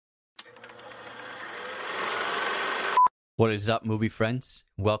What is up, movie friends?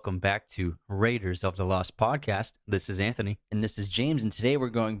 Welcome back to Raiders of the Lost podcast. This is Anthony. And this is James, and today we're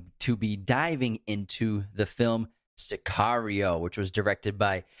going to be diving into the film Sicario, which was directed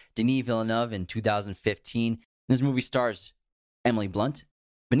by Denis Villeneuve in 2015. This movie stars Emily Blunt,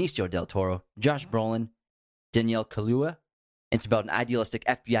 Benicio del Toro, Josh Brolin, Danielle Kaluuya. It's about an idealistic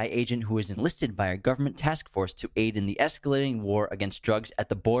FBI agent who is enlisted by a government task force to aid in the escalating war against drugs at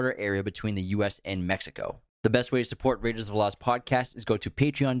the border area between the U.S. and Mexico. The best way to support Raiders of the Lost podcast is go to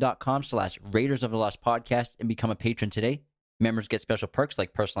patreon.com/Raiders of the Lost podcast and become a patron today. Members get special perks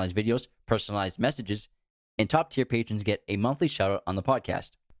like personalized videos, personalized messages, and top-tier patrons get a monthly shout-out on the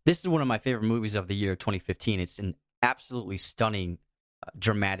podcast. This is one of my favorite movies of the year 2015. It's an absolutely stunning,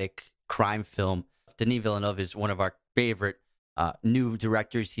 dramatic crime film. Denis Villeneuve is one of our favorite new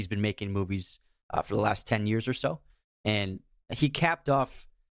directors. He's been making movies for the last 10 years or so. And he capped off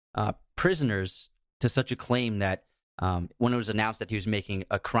Prisoners to such acclaim that when it was announced that he was making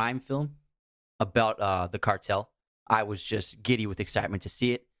a crime film about the cartel, I was just giddy with excitement to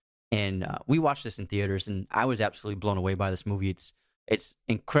see it. And we watched this in theaters, and I was absolutely blown away by this movie. It's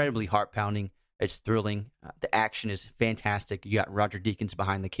incredibly heart-pounding. It's thrilling. The action is fantastic. You got Roger Deakins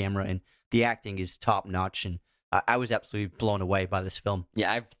behind the camera, and the acting is top-notch. And I was absolutely blown away by this film.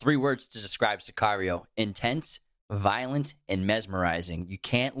 Yeah, I have 3 words to describe Sicario: intense, violent, and mesmerizing. You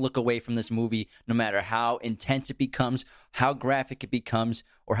can't look away from this movie no matter how intense it becomes, how graphic it becomes,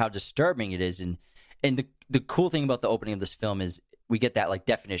 or how disturbing it is. And the cool thing about the opening of this film is we get that like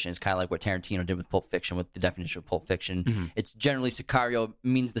definition. It's kind of like what Tarantino did with Pulp Fiction, with the definition of Pulp Fiction. Mm-hmm. It's generally Sicario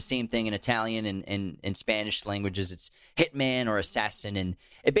means the same thing in Italian and in Spanish languages. It's hitman or assassin. And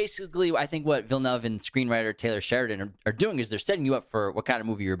it basically, I think what Villeneuve and screenwriter Taylor Sheridan are doing is they're setting you up for what kind of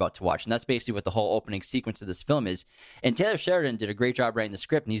movie you're about to watch. And that's basically what the whole opening sequence of this film is. And Taylor Sheridan did a great job writing the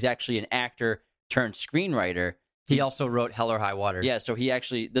script, and he's actually an actor turned screenwriter. He also wrote Hell or High Water. Yeah, so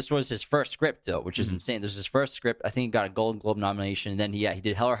this was his first script, though, which is insane. This is his first script. I think he got a Golden Globe nomination. And then, he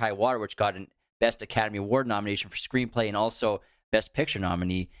did Hell or High Water, which got an Best Academy Award nomination for screenplay and also Best Picture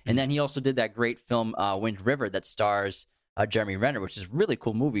nominee. And then he also did that great film, Wind River, that stars Jeremy Renner, which is a really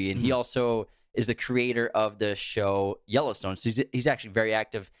cool movie. And he also is the creator of the show Yellowstone. So he's actually very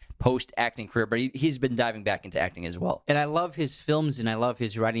active post-acting career, but he's been diving back into acting as well. And I love his films and I love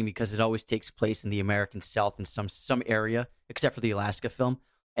his writing because it always takes place in the American South in some area, except for the Alaska film.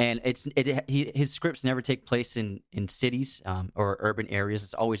 And his scripts never take place in cities or urban areas.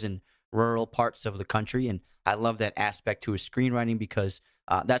 It's always in rural parts of the country. And I love that aspect to his screenwriting because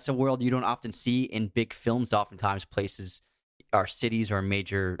that's a world you don't often see in big films. Oftentimes places are cities or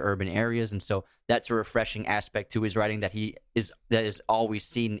major urban areas, and so that's a refreshing aspect to his writing that is always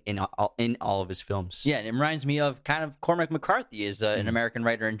seen in all of his films. Yeah, and it reminds me of kind of Cormac McCarthy is an American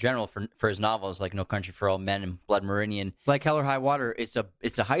writer in general for his novels like No Country for Old Men and Blood Meridian. Like Hell or High Water, it's a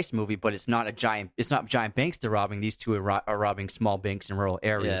heist movie, but it's not giant banks they're robbing. These two are robbing small banks in rural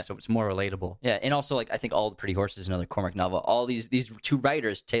areas, so it's more relatable. Yeah, and also like I think All the Pretty Horses is another Cormac novel. All these 2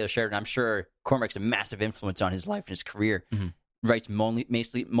 writers, Taylor Sheridan, I'm sure Cormac's a massive influence on his life and his career. Mm-hmm. Writes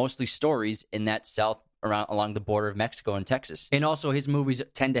mostly stories in that South along the border of Mexico and Texas. And also his movies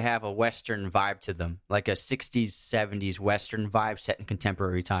tend to have a Western vibe to them, like a 60s, 70s Western vibe set in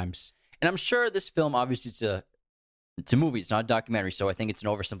contemporary times. And I'm sure this film, obviously, it's a movie. It's not a documentary, so I think it's an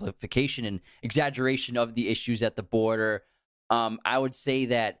oversimplification and exaggeration of the issues at the border. I would say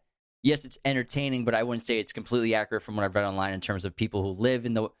that, yes, it's entertaining, but I wouldn't say it's completely accurate from what I've read online in terms of people who live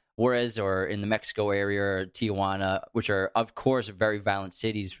in the Juarez or in the Mexico area or Tijuana, which are, of course, very violent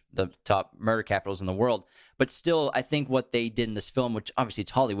cities, the top murder capitals in the world. But still, I think what they did in this film, which obviously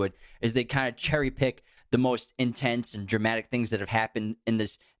it's Hollywood, is they kind of cherry pick the most intense and dramatic things that have happened in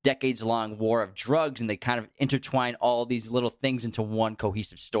this decades-long war of drugs, and they kind of intertwine all these little things into one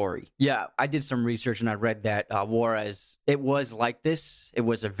cohesive story. Yeah, I did some research, and I read that Juarez, it was like this. It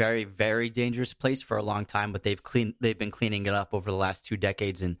was a very, very dangerous place for a long time, but they've been cleaning it up over the last 2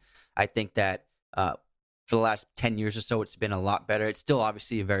 decades, and I think that for the last 10 years or so, it's been a lot better. It's still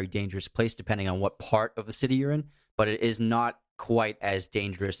obviously a very dangerous place, depending on what part of the city you're in, but it is not quite as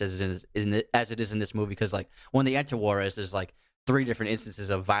dangerous as it is in this movie, because like when they enter Juarez, there's like 3 different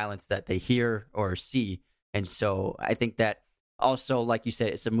instances of violence that they hear or see. And so I think that also, like you said,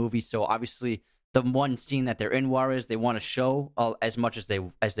 it's a movie, so obviously the one scene that they're in Juarez, they want to show as much as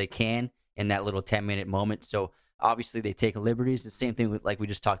they can in that little 10-minute moment. So obviously they take liberties. The same thing with, like we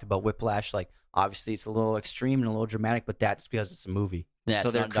just talked about, Whiplash. Like obviously it's a little extreme and a little dramatic, but that's because it's a movie. Yeah, so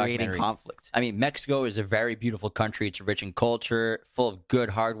it's they're not a creating documentary. conflict. I mean, Mexico is a very beautiful country. It's rich in culture, full of good,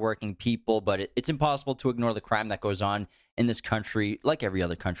 hardworking people, but it's impossible to ignore the crime that goes on in this country, like every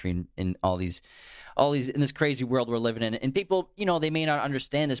other country in all these in this crazy world we're living in. And people, they may not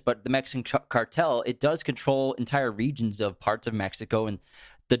understand this, but the Mexican cartel, it does control entire regions of parts of Mexico, and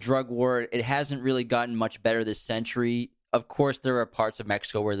the drug war, it hasn't really gotten much better this century. Of course, there are parts of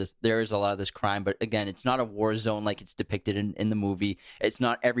Mexico where there is a lot of this crime, but again, it's not a war zone like it's depicted in the movie. It's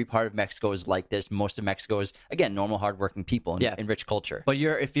not every part of Mexico is like this. Most of Mexico is, again, normal, hardworking people and rich culture. But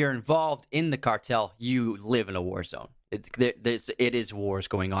if you're involved in the cartel, you live in a war zone. It is wars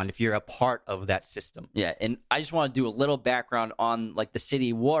going on if you're a part of that system. Yeah, and I just want to do a little background on like the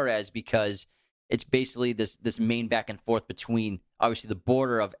city Juarez, because it's basically this main back and forth between obviously the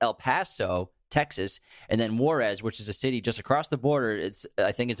border of El Paso, Texas, and then Juarez, which is a city just across the border.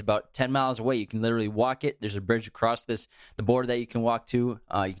 I think it's about 10 miles away. You can literally walk it. There's a bridge across the border that you can walk to.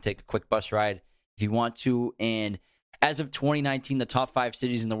 You can take a quick bus ride if you want to. And as of 2019, the top 5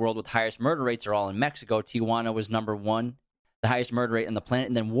 cities in the world with highest murder rates are all in Mexico. Tijuana was number 1, the highest murder rate on the planet.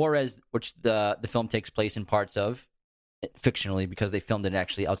 And then Juarez, which the film takes place in parts of, fictionally, because they filmed it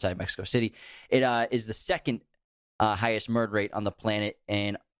actually outside Mexico City, it is the second highest murder rate on the planet.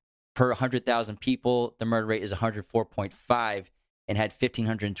 And per 100,000 people, the murder rate is 104.5 and had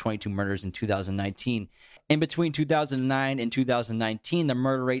 1,522 murders in 2019. In between 2009 and 2019, the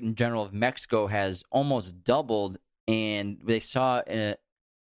murder rate in general of Mexico has almost doubled, and they saw the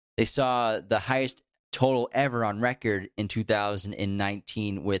highest total ever on record in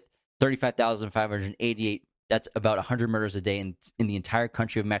 2019 with 35,588. That's about 100 murders a day in the entire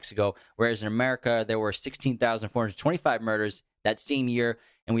country of Mexico, whereas in America, there were 16,425 murders that same year,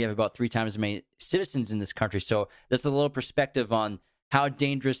 and we have about 3 times as many citizens in this country. So that's a little perspective on how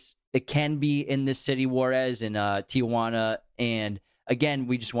dangerous it can be in this city, Juarez and Tijuana. And again,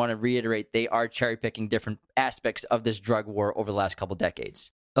 we just want to reiterate, they are cherry-picking different aspects of this drug war over the last couple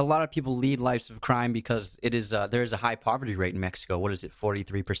decades. A lot of people lead lives of crime because there is a high poverty rate in Mexico. What is it,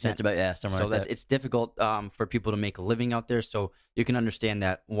 43%? That's about, somewhere like that. It's difficult for people to make a living out there. So you can understand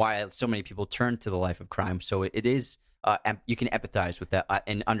that why so many people turn to the life of crime. So it is, you can empathize with that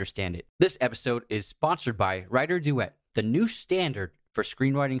and understand it. This episode is sponsored by Writer Duet, the new standard for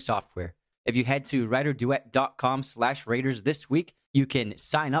screenwriting software. If you head to writerduet.com/Raiders this week, you can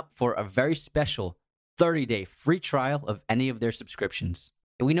sign up for a very special 30-day free trial of any of their subscriptions.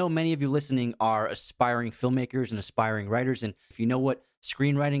 We know many of you listening are aspiring filmmakers and aspiring writers, and if you know what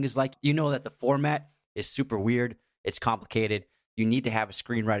screenwriting is like, you know that the format is super weird, it's complicated. You need to have a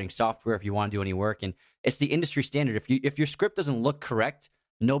screenwriting software if you want to do any work, and it's the industry standard. If your script doesn't look correct,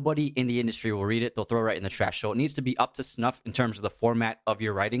 nobody in the industry will read it. They'll throw it right in the trash. So it needs to be up to snuff in terms of the format of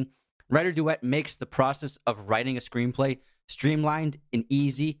your writing. Writer Duet makes the process of writing a screenplay streamlined and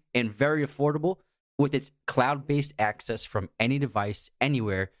easy and very affordable, with its cloud-based access from any device,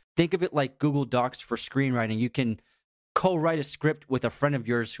 anywhere. Think of it like Google Docs for screenwriting. You can co-write a script with a friend of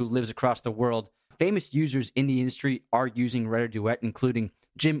yours who lives across the world. Famous users in the industry are using Writer Duet, including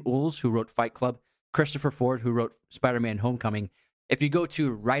Jim Uhls, who wrote Fight Club, Christopher Ford, who wrote Spider-Man Homecoming. If you go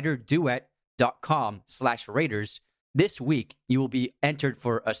to writerduet.com/Raiders, this week you will be entered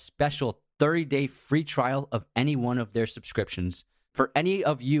for a special 30-day free trial of any one of their subscriptions. For any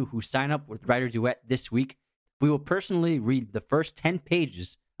of you who sign up with Writer Duet this week, we will personally read the first 10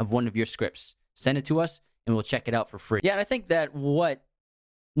 pages of one of your scripts. Send it to us, and we'll check it out for free. Yeah, and I think that one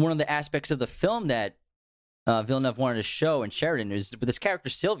of the aspects of the film that Villeneuve wanted to show and share it in is with this character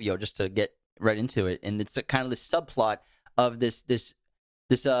Silvio, just to get right into it. And it's kind of this subplot of this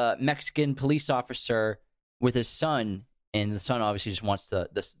Mexican police officer with his son, and the son obviously just wants the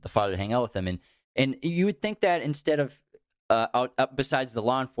father to hang out with him. And you would think that instead of besides the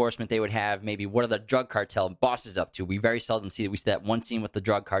law enforcement, they would have maybe what are the drug cartel bosses up to. We very seldom see that. We see that one scene with the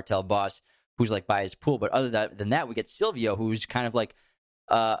drug cartel boss who's like by his pool, but other than that, we get Silvio, who's kind of like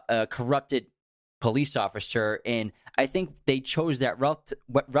a corrupted police officer. And I think they chose that route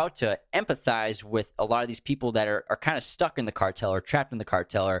to empathize with a lot of these people that are kind of stuck in the cartel or trapped in the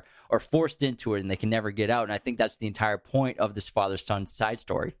cartel or forced into it, and they can never get out. And I think that's the entire point of this father-son side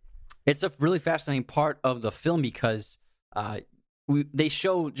story. It's a really fascinating part of the film because they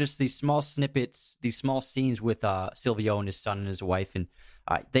show just these small snippets, these small scenes with Silvio and his son and his wife, and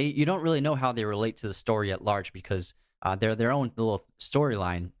you don't really know how they relate to the story at large because they're their own little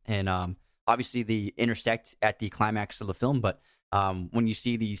storyline, and obviously they intersect at the climax of the film. But when you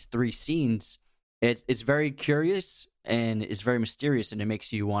see these 3 scenes, it's very curious and it's very mysterious, and it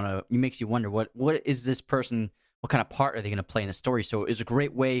makes you wonder what is this person, what kind of part are they going to play in the story? So it's a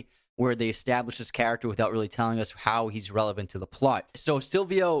great way where they establish his character without really telling us how he's relevant to the plot. So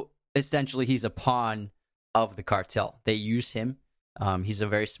Silvio, essentially, he's a pawn of the cartel. They use him. He's a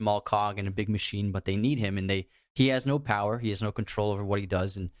very small cog in a big machine, but they need him, and he has no power. He has no control over what he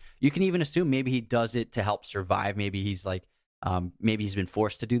does, and you can even assume maybe he does it to help survive. Maybe he's like, maybe he's been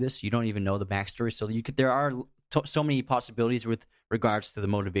forced to do this. You don't even know the backstory, so there are so many possibilities with regards to the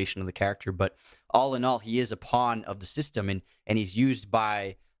motivation of the character. But all in all, he is a pawn of the system, and he's used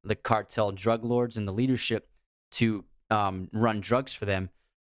by the cartel drug lords and the leadership to run drugs for them.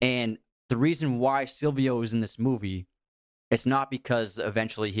 And the reason why Silvio is in this movie, it's not because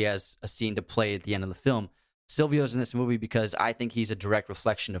eventually he has a scene to play at the end of the film. Silvio's in this movie because I think he's a direct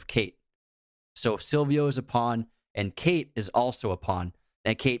reflection of Kate. So Silvio is a pawn, and Kate is also a pawn.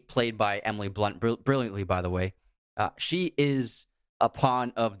 And Kate, played by Emily Blunt, brilliantly, by the way, she is a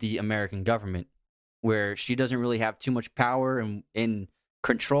pawn of the American government, where she doesn't really have too much power and in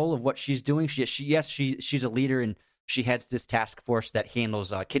control of what she's doing. She's a leader, and she heads this task force that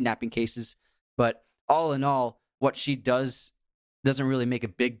handles kidnapping cases. But all in all, what she does doesn't really make a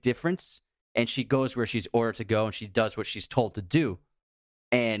big difference, and she goes where she's ordered to go, and she does what she's told to do.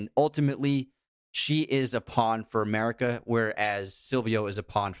 And ultimately, she is a pawn for America, whereas Silvio is a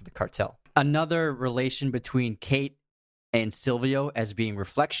pawn for the cartel. Another relation between Kate and Silvio as being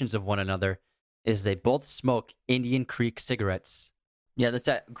reflections of one another is they both smoke Indian Creek cigarettes. Yeah, that's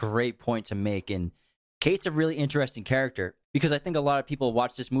a great point to make. And Kate's a really interesting character because I think a lot of people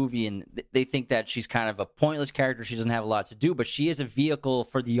watch this movie and they think that she's kind of a pointless character. She doesn't have a lot to do, but she is a vehicle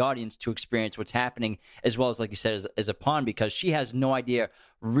for the audience to experience what's happening, as well as, like you said, as a pawn, because she has no idea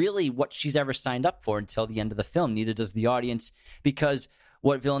really what she's ever signed up for until the end of the film. Neither does the audience, because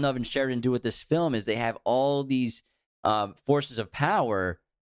what Villeneuve and Sheridan do with this film is they have all these forces of power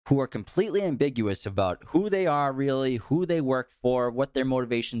who are completely ambiguous about who they are really, who they work for, what their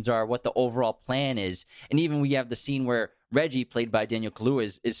motivations are, what the overall plan is. And even we have the scene where Reggie, played by Daniel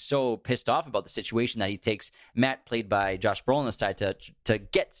Kaluuya, is so pissed off about the situation that he takes Matt, played by Josh Brolin, aside to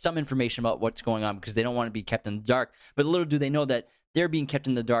get some information about what's going on, because they don't want to be kept in the dark. But little do they know that they're being kept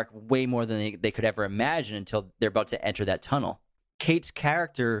in the dark way more than they could ever imagine until they're about to enter that tunnel. Kate's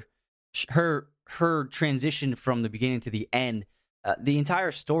character, her transition from the beginning to the end, the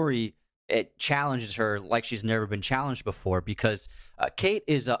entire story, it challenges her like she's never been challenged before, because Kate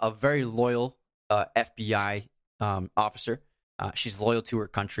is a very loyal FBI officer. She's loyal to her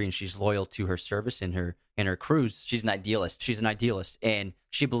country, and she's loyal to her service and her crews. She's an idealist. She's an idealist, and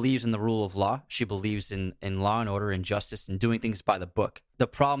she believes in the rule of law. She believes in law and order and justice and doing things by the book. The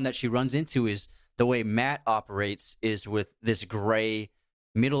problem that she runs into is the way Matt operates is with this gray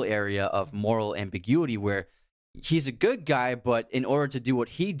middle area of moral ambiguity, where he's a good guy, but in order to do what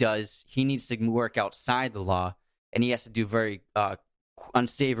he does, he needs to work outside the law, and he has to do very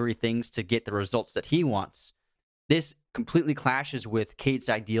unsavory things to get the results that he wants. This completely clashes with Kate's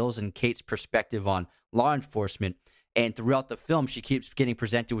ideals and Kate's perspective on law enforcement. And throughout the film, she keeps getting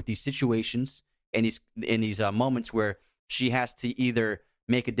presented with these situations and these moments where she has to either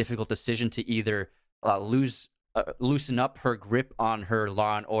make a difficult decision to either loosen up her grip on her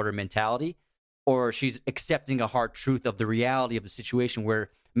law and order mentality, or she's accepting a hard truth of the reality of the situation, where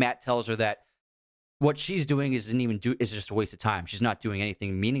Matt tells her that what she's doing is just a waste of time. She's not doing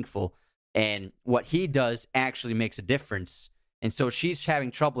anything meaningful, and what he does actually makes a difference. And so she's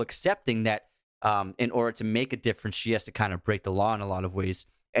having trouble accepting that in order to make a difference, she has to kind of break the law in a lot of ways.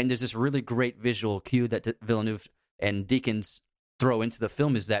 And there's this really great visual cue that Villeneuve and Deakins throw into the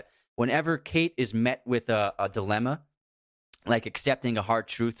film, is that whenever Kate is met with a dilemma, like accepting a hard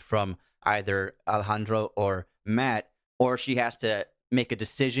truth from either Alejandro or Matt, or she has to make a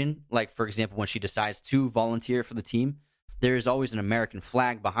decision, like, for example, when she decides to volunteer for the team, there is always an American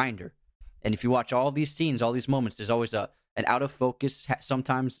flag behind her. And if you watch all these scenes, all these moments, there's always an out of focus,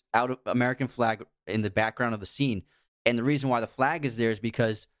 sometimes out of American flag in the background of the scene. And the reason why the flag is there is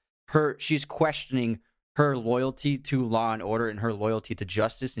because she's questioning her loyalty to law and order and her loyalty to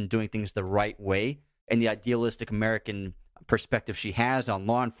justice and doing things the right way, and the idealistic American perspective she has on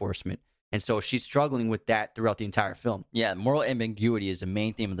law enforcement. And so she's struggling with that throughout the entire film. Yeah, moral ambiguity is the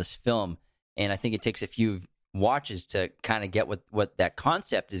main theme of this film, and I think it takes a few watches to kind of get what that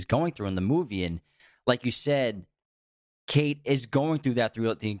concept is going through in the movie. And like you said, Kate is going through that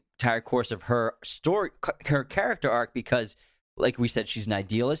throughout the entire course of her story, her character arc, because, like we said, she's an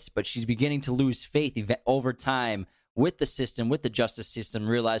idealist, but she's beginning to lose faith over time with the system, with the justice system,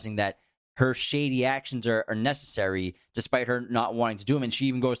 realizing that her shady actions are necessary despite her not wanting to do them. And she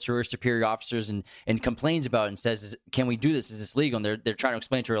even goes to her superior officers and complains about it and says, can we do this? Is this legal? And they're trying to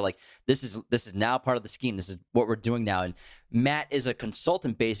explain to her, like, this is now part of the scheme. This is what we're doing now. And Matt is a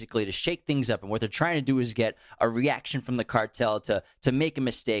consultant basically to shake things up. And what they're trying to do is get a reaction from the cartel to make a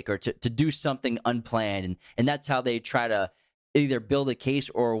mistake or to do something unplanned. And that's how they try to either build a case,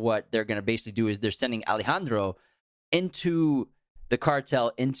 or what they're going to basically do is they're sending Alejandro into the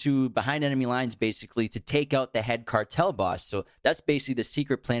cartel, into behind enemy lines, basically to take out the head cartel boss. So that's basically the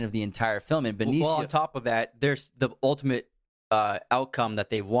secret plan of the entire film. And Benicio, well, on top of that, there's the ultimate outcome that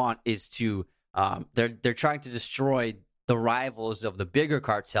they want is to they're trying to destroy the rivals of the bigger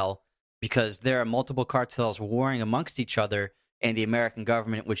cartel, because there are multiple cartels warring amongst each other, and the American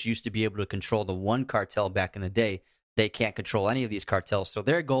government, which used to be able to control the one cartel back in the day, they can't control any of these cartels. So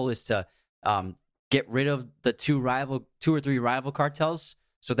their goal is to get rid of the two or three rival cartels,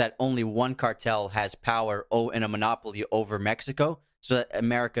 so that only one cartel has power and a monopoly over Mexico, so that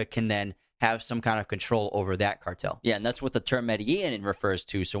America can then have some kind of control over that cartel. Yeah, and that's what the term Medellin refers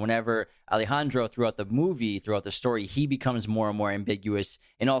to. So whenever Alejandro, throughout the movie, throughout the story, he becomes more and more ambiguous,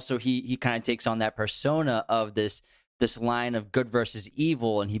 and also he kind of takes on that persona of this line of good versus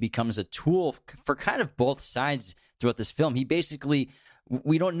evil, and he becomes a tool for kind of both sides throughout this film. He basically,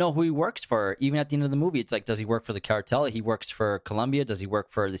 we don't know who he works for. Even at the end of the movie, it's like, does he work for the cartel? He works for Colombia. Does he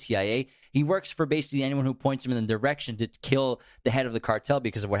work for the CIA? He works for basically anyone who points him in the direction to kill the head of the cartel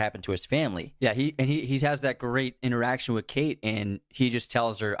because of what happened to his family. Yeah, he has that great interaction with Kate, and he just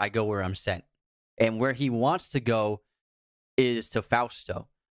tells her, I go where I'm sent. And where he wants to go is to Fausto.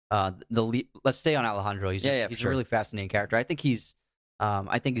 Let's stay on Alejandro. He's a really fascinating character. I think he's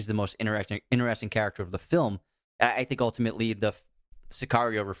the most interesting character of the film. I think ultimately the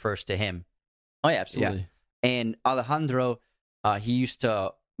Sicario refers to him. Oh, yeah, absolutely. Yeah. And Alejandro, he used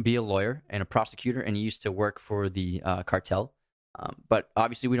to be a lawyer and a prosecutor, and he used to work for the cartel. But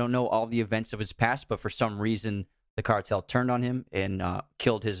obviously we don't know all the events of his past, but for some reason the cartel turned on him and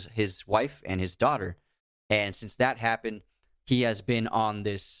killed his wife and his daughter. And since that happened, he has been on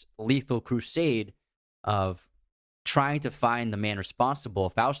this lethal crusade of trying to find the man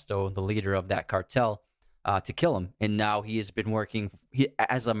responsible, Fausto, the leader of that cartel, to kill him. And now he has been working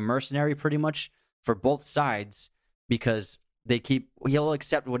as a mercenary pretty much for both sides, because he'll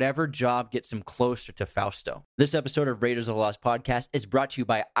accept whatever job gets him closer to Fausto. This episode of Raiders of the Lost podcast is brought to you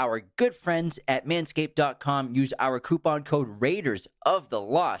by our good friends at manscaped.com. Use our coupon code Raiders of the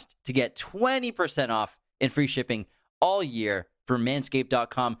Lost to get 20% off and free shipping all year from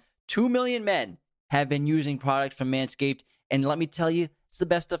manscaped.com. 2 million men have been using products from Manscaped, and let me tell you, it's the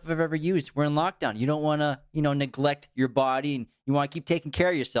best stuff I've ever used. We're in lockdown. You don't want to, neglect your body, and you want to keep taking care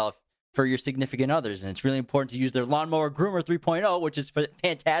of yourself for your significant others. And it's really important to use their Lawnmower Groomer 3.0, which is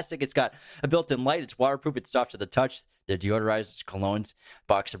fantastic. It's got a built-in light. It's waterproof. It's soft to the touch. Their deodorizers, colognes,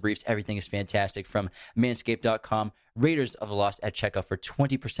 boxer briefs, everything is fantastic from manscaped.com. Raiders of the Lost at checkout for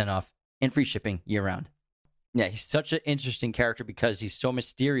 20% off and free shipping year-round. Yeah, he's such an interesting character because he's so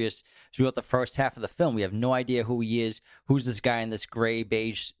mysterious throughout the first half of the film. We have no idea who he is. Who's this guy in this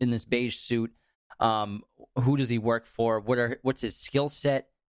beige suit? Who does he work for? What's his skill set?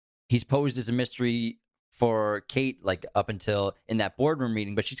 He's posed as a mystery for Kate, like up until in that boardroom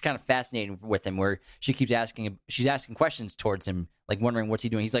meeting, but she's kind of fascinated with him, where she's asking questions towards him, like wondering what's he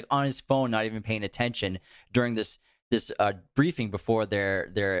doing. He's like on his phone, not even paying attention during this briefing before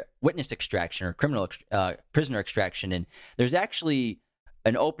their witness extraction or prisoner extraction. And there's actually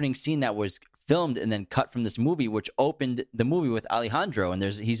an opening scene that was filmed and then cut from this movie, which opened the movie with Alejandro. And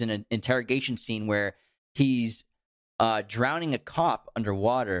he's in an interrogation scene where he's drowning a cop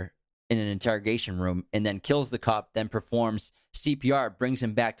underwater in an interrogation room, and then kills the cop, then performs CPR, brings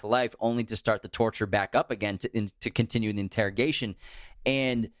him back to life, only to start the torture back up again to continue the interrogation.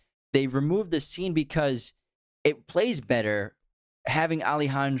 And they removed this scene because it plays better having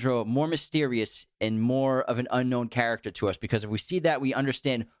Alejandro more mysterious and more of an unknown character to us, because if we see that, we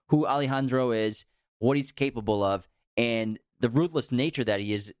understand who Alejandro is, what he's capable of, and the ruthless nature that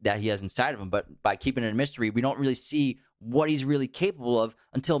he has inside of him. But by keeping it a mystery, we don't really see what he's really capable of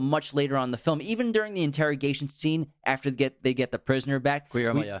until much later on in the film. Even during the interrogation scene, after they get the prisoner back,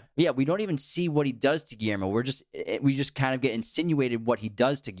 Guillermo, we don't even see what he does to Guillermo. We just kind of get insinuated what he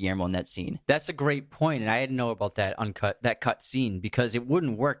does to Guillermo in that scene. That's a great point, and I didn't know about that cut scene, because it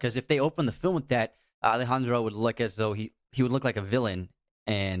wouldn't work. Because if they open the film with that, Alejandro would look as though he would look like a villain,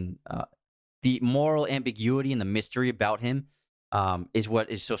 and the moral ambiguity and the mystery about him is what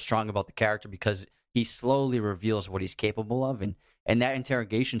is so strong about the character, because he slowly reveals what he's capable of. And that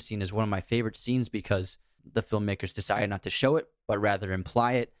interrogation scene is one of my favorite scenes, because the filmmakers decided not to show it, but rather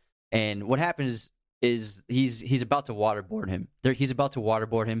imply it. And what happens is he's about to waterboard him. He's about to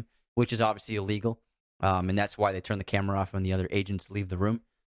waterboard him, which is obviously illegal, and that's why they turn the camera off when the other agents leave the room.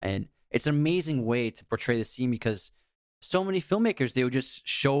 And it's an amazing way to portray the scene because so many filmmakers, they would just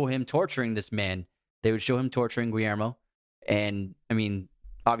show him torturing this man. They would show him torturing Guillermo, and I mean,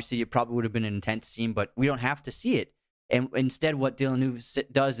 obviously, it probably would have been an intense scene, but we don't have to see it. And instead, what Villeneuve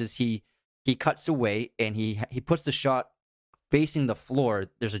does is he cuts away and he puts the shot facing the floor.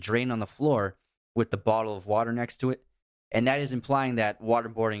 There's a drain on the floor with the bottle of water next to it, and that is implying that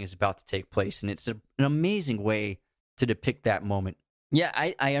waterboarding is about to take place. And it's an amazing way to depict that moment. Yeah,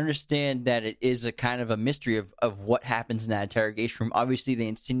 I understand that it is a kind of a mystery of what happens in that interrogation room. Obviously, they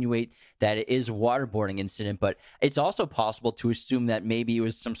insinuate that it is a waterboarding incident, but it's also possible to assume that maybe it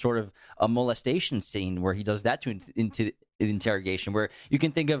was some sort of a molestation scene where he does that into the interrogation, where you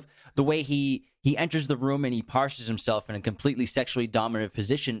can think of the way he enters the room and he parses himself in a completely sexually dominant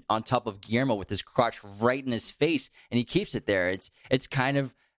position on top of Guillermo with his crotch right in his face, and he keeps it there. It's kind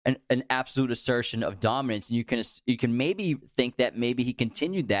of an absolute assertion of dominance, and you can maybe think that maybe he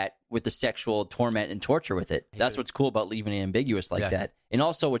continued that with the sexual torment and torture with it. That's what's cool about leaving it ambiguous like that. And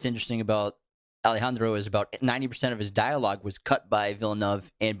also, what's interesting about Alejandro is about 90% of his dialogue was cut by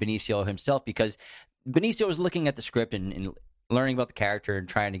Villeneuve and Benicio himself, because Benicio was looking at the script and learning about the character and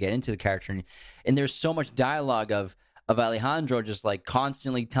trying to get into the character, and there's so much dialogue of Alejandro just like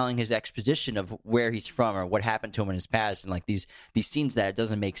constantly telling his exposition of where he's from or what happened to him in his past, and like these scenes that it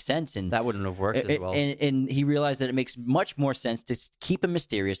doesn't make sense, and that wouldn't have worked as well. And he realized that it makes much more sense to keep him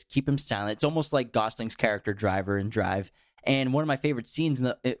mysterious, keep him silent. It's almost like Gosling's character Driver in Drive. And one of my favorite scenes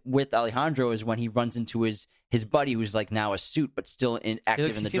with Alejandro is when he runs into his buddy, who's like now a suit but still active in the drug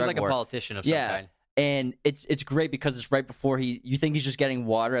war. He seems like a politician of some kind. And it's great because it's right before you think he's just getting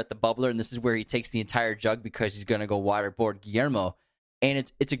water at the bubbler, and this is where he takes the entire jug because he's going to go waterboard Guillermo.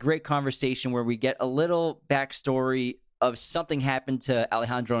 And it's a great conversation where we get a little backstory of something happened to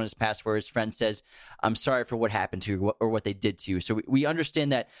Alejandro in his past where his friend says, "I'm sorry for what happened to you or what they did to you." So we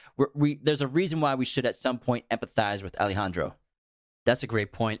understand that there's a reason why we should at some point empathize with Alejandro. That's a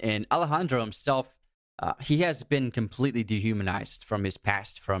great point. And Alejandro himself, he has been completely dehumanized from his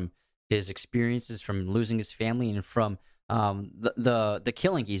past, from his experiences, from losing his family, and from the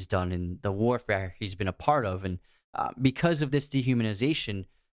killing he's done and the warfare he's been a part of. And because of this dehumanization,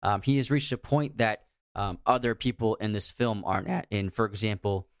 he has reached a point that other people in this film aren't at. And for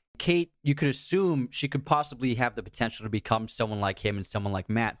example, Kate, you could assume she could possibly have the potential to become someone like him and someone like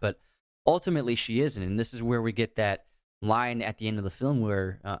Matt, but ultimately she isn't. And this is where we get that line at the end of the film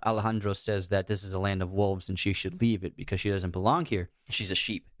where Alejandro says that this is a land of wolves and she should leave it because she doesn't belong here. She's a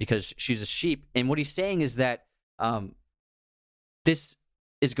sheep. Because she's a sheep. And what he's saying is that this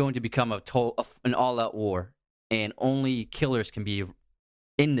is going to become an all-out war, and only killers can be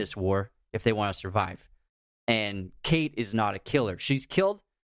in this war if they want to survive. And Kate is not a killer. She's killed,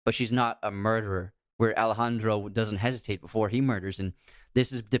 but she's not a murderer, where Alejandro doesn't hesitate before he murders. And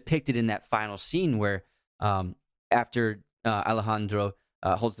this is depicted in that final scene where after Alejandro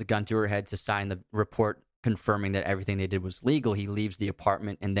holds the gun to her head to sign the report confirming that everything they did was legal, he leaves the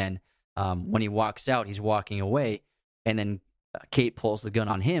apartment, and then when he walks out, he's walking away, and then Kate pulls the gun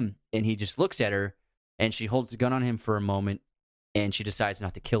on him, and he just looks at her, and she holds the gun on him for a moment, and she decides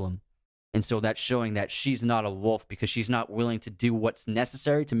not to kill him. And so that's showing that she's not a wolf because she's not willing to do what's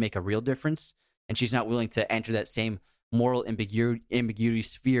necessary to make a real difference, and she's not willing to enter that same moral ambiguity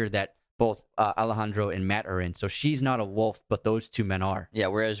sphere that both Alejandro and Matt are in. So she's not a wolf, but those two men are. Yeah,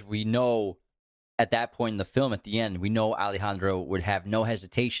 whereas we know at that point in the film, at the end, we know Alejandro would have no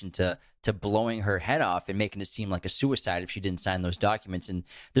hesitation to blowing her head off and making it seem like a suicide if she didn't sign those documents. And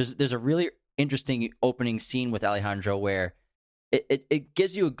there's a really interesting opening scene with Alejandro where it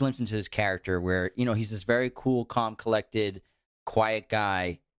gives you a glimpse into his character where, you know, he's this very cool, calm, collected, quiet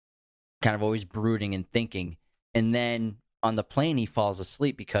guy, kind of always brooding and thinking. And then on the plane, he falls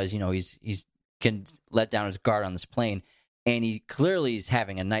asleep because, you know, he's can let down his guard on this plane, and he clearly is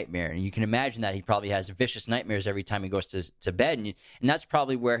having a nightmare. And you can imagine that he probably has vicious nightmares every time he goes to bed, and that's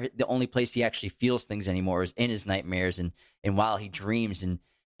probably where the only place he actually feels things anymore is in his nightmares and while he dreams,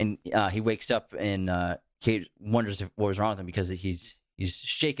 and he wakes up and Kate wonders what was wrong with him because he's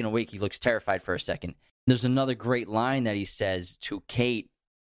shaken awake. He looks terrified for a second. There's another great line that he says to Kate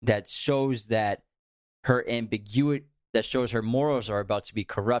that shows that her ambiguity, that shows her morals are about to be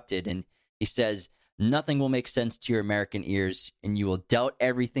corrupted. And he says, "Nothing will make sense to your American ears, and you will doubt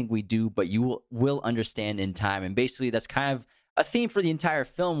everything we do, but you will understand in time." And basically, that's kind of a theme for the entire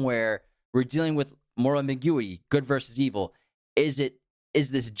film where we're dealing with moral ambiguity, good versus evil. Is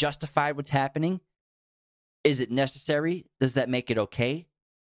this justified what's happening? Is it necessary? Does that make it okay?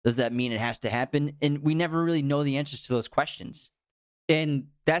 Does that mean it has to happen? And we never really know the answers to those questions. And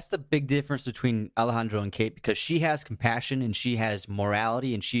that's the big difference between Alejandro and Kate, because she has compassion and she has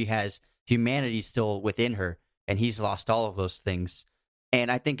morality and she has humanity still within her, and he's lost all of those things.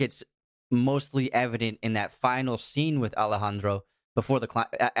 And I think it's mostly evident in that final scene with Alejandro before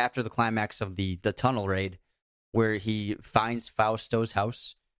after the climax of the tunnel raid, where he finds Fausto's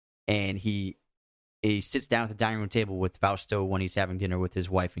house and he sits down at the dining room table with Fausto when he's having dinner with his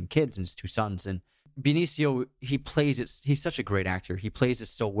wife and kids and his 2 sons. And Benicio, he plays it. He's such a great actor. He plays it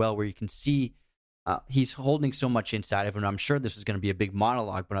so well, where you can see he's holding so much inside of him. I'm sure this was going to be a big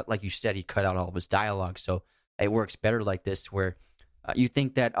monologue, but like you said, he cut out all of his dialogue, so it works better like this, where you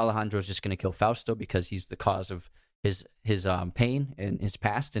think that Alejandro is just going to kill Fausto because he's the cause of his pain and his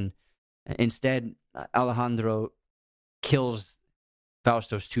past, and instead Alejandro kills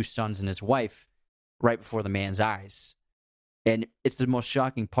Fausto's 2 sons and his wife right before the man's eyes. And it's the most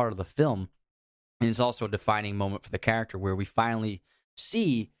shocking part of the film. And it's also a defining moment for the character, where we finally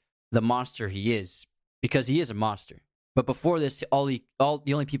see the monster he is, because he is a monster. But before this, the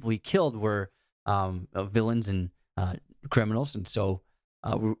only people he killed were villains and criminals. And so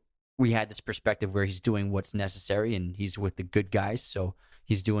we had this perspective where he's doing what's necessary and he's with the good guys. So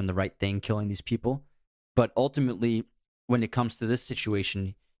he's doing the right thing, killing these people. But ultimately, when it comes to this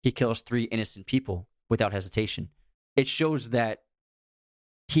situation, he kills 3 innocent people without hesitation. It shows that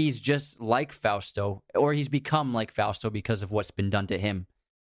he's just like Fausto, or he's become like Fausto because of what's been done to him.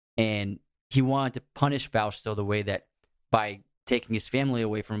 And he wanted to punish Fausto the way that, by taking his family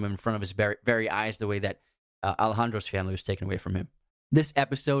away from him in front of his very eyes, the way that Alejandro's family was taken away from him. This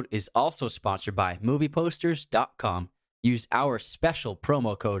episode is also sponsored by movieposters.com. Use our special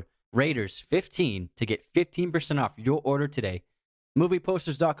promo code Raiders15 to get 15% off your order today.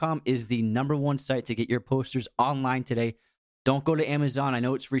 Movieposters.com is the #1 site to get your posters online today. Don't go to Amazon. I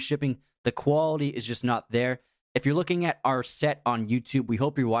know it's free shipping. The quality is just not there. If you're looking at our set on YouTube, we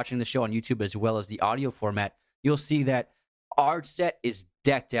hope you're watching the show on YouTube as well as the audio format. You'll see that our set is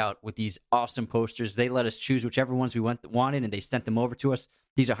decked out with these awesome posters. They let us choose whichever ones we wanted, and they sent them over to us.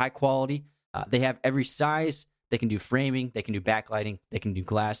 These are high quality. They have every size. They can do framing. They can do backlighting. They can do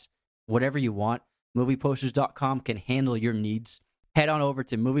glass. Whatever you want, movieposters.com can handle your needs. Head on over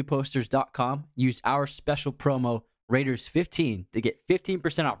to movieposters.com. Use our special promo, Raiders15, to get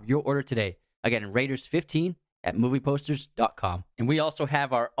 15% off your order today. Again, Raiders15 at movieposters.com. And we also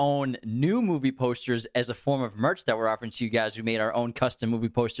have our own new movie posters as a form of merch that we're offering to you guys. We made our own custom movie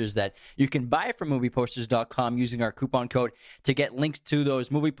posters that you can buy from movieposters.com using our coupon code. To get links to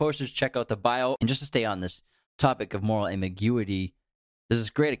those movie posters, check out the bio. And just to stay on this topic of moral ambiguity, there's this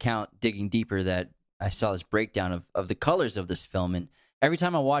great account, Digging Deeper, that I saw this breakdown of the colors of this film, and every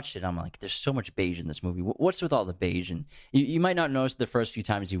time I watched it, I'm like, there's so much beige in this movie. What's with all the beige? And you might not notice the first few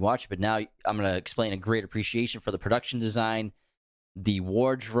times you watch it, but now I'm going to explain a great appreciation for the production design, the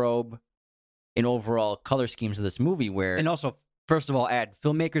wardrobe, and overall color schemes of this movie. And also, first of all,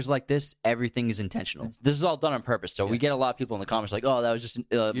 filmmakers like this, everything is intentional. This is all done on purpose. So we get a lot of people in the comments like, oh, that was just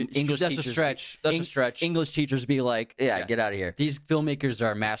English That's teachers. That's a stretch. English teachers be like, yeah, get out of here. These filmmakers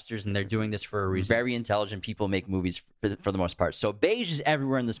are masters, and they're doing this for a reason. Very intelligent people make movies for the most part. So beige is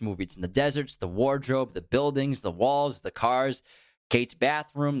everywhere in this movie. It's in the deserts, the wardrobe, the buildings, the walls, the cars, Kate's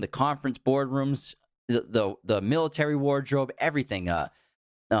bathroom, the conference boardrooms, the military wardrobe, everything.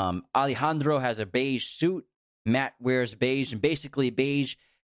 Alejandro has a beige suit. Matt wears beige, and basically beige,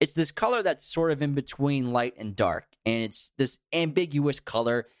 it's this color that's sort of in between light and dark, and it's this ambiguous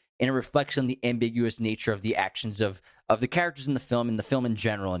color, and it reflects on the ambiguous nature of the actions of the characters in the film and the film in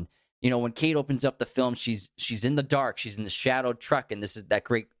general. And when Kate opens up the film, she's in the dark, she's in the shadowed truck, and this is that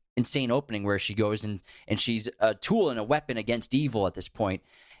great insane opening where she goes and she's a tool and a weapon against evil at this point,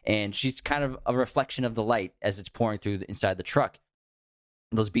 and she's kind of a reflection of the light as it's pouring through inside the truck,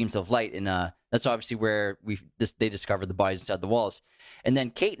 those beams of light. And that's obviously where they discovered the bodies inside the walls. And then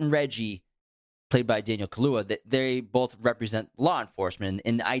Kate and Reggie, played by Daniel Kaluuya, they both represent law enforcement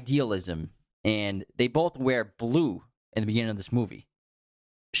and idealism, and they both wear blue in the beginning of this movie,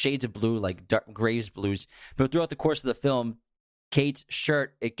 shades of blue, like dark grays, blues. But throughout the course of the film, Kate's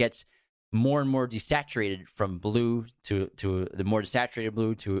shirt, it gets more and more desaturated from blue to the more desaturated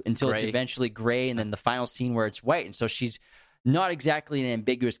blue until gray. It's eventually gray, and then the final scene where it's white. And so she's not exactly an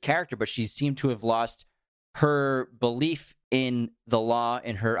ambiguous character, but she seemed to have lost her belief in the law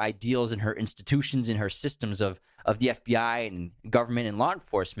and her ideals and her institutions and her systems of the FBI and government and law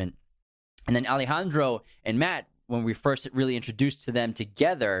enforcement. And then Alejandro and Matt, when we first really introduced to them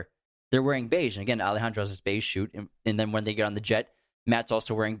together, they're wearing beige. And again, Alejandro has this beige suit, and then when they get on the jet, Matt's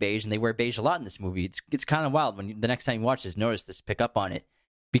also wearing beige, and they wear beige a lot in this movie. It's kind of wild. When the next time you watch this, notice this, pick up on it.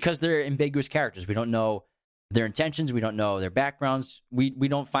 because they're ambiguous characters. We don't know their intentions. We don't know their backgrounds. We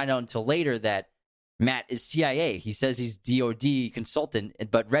don't find out until later that Matt is CIA. He says he's DOD consultant,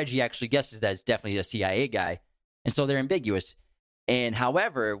 but Reggie actually guesses that it's definitely a CIA guy. And so they're ambiguous. And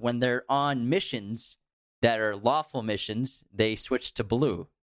however, when they're on missions that are lawful missions, they switch to blue.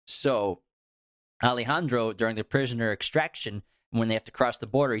 So Alejandro, during the prisoner extraction, when they have to cross the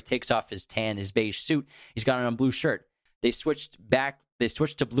border, he takes off his beige suit. He's got on a blue shirt. They switched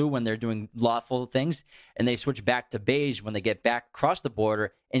to blue when they're doing lawful things, and they switch back to beige when they get back across the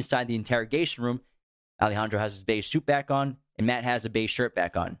border inside the interrogation room. Alejandro has his beige suit back on, and Matt has a beige shirt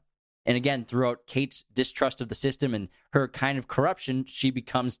back on. And again, throughout Kate's distrust of the system and her kind of corruption, she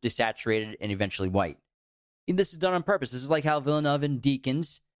becomes desaturated and eventually white. And this is done on purpose. This is like how Villeneuve and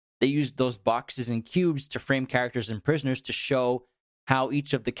Deakins, they used those boxes and cubes to frame characters and prisoners to show how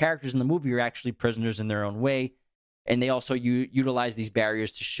each of the characters in the movie are actually prisoners in their own way. And they also utilize these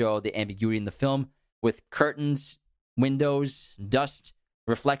barriers to show the ambiguity in the film with curtains, windows, dust,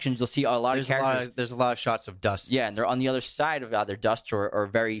 reflections. You'll see a lot of characters. There's a lot of shots of dust. Yeah, and they're on the other side of either dust or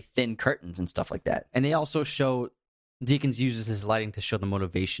very thin curtains and stuff like that. And they also show, Deakins uses his lighting to show the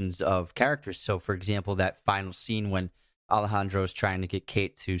motivations of characters. So, for example, that final scene when Alejandro is trying to get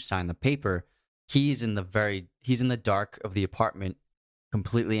Kate to sign the paper, he's in the dark of the apartment,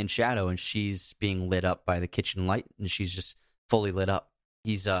 completely in shadow, and she's being lit up by the kitchen light, and she's just fully lit up.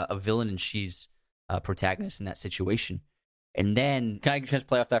 He's a villain, and she's a protagonist in that situation. And then, can I just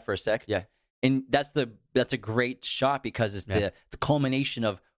play off that for a sec? Yeah. And that's a great shot because it's the culmination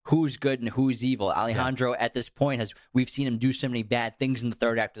of who's good and who's evil. Alejandro at this point we've seen him do so many bad things in the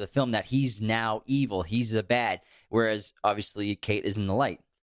third act of the film that he's now evil. He's the bad, whereas obviously Kate is in the light.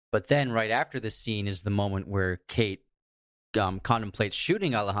 But then right after this scene is the moment where Kate contemplates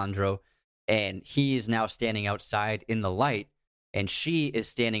shooting Alejandro, and he is now standing outside in the light, and she is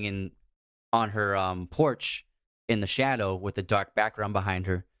standing on her porch in the shadow with a dark background behind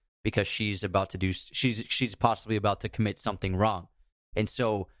her because she's possibly about to commit something wrong. And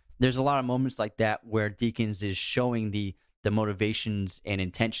so there's a lot of moments like that where Deakins is showing the motivations and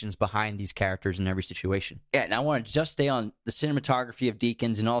intentions behind these characters in every situation. Yeah, and I want to just stay on the cinematography of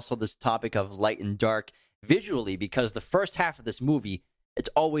Deakins and also this topic of light and dark visually, because the first half of this movie, it's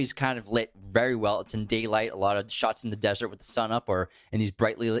always kind of lit very well. It's in daylight, a lot of shots in the desert with the sun up or in these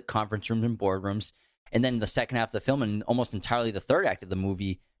brightly lit conference rooms and boardrooms. And then the second half of the film and almost entirely the third act of the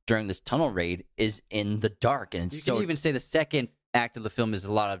movie during this tunnel raid is in the dark. And you can even say the second act of the film is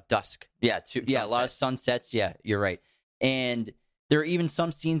a lot of dusk. Yeah, a lot of sunsets. Yeah, you're right. And there are even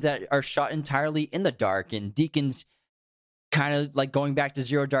some scenes that are shot entirely in the dark. And Deakins, kind of like going back to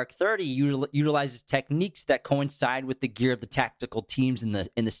Zero Dark 30, utilizes techniques that coincide with the gear of the tactical teams in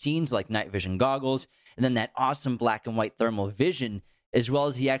the scenes, like night vision goggles, and then that awesome black and white thermal vision, as well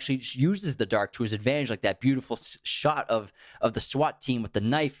as he actually uses the dark to his advantage, like that beautiful shot of the SWAT team with the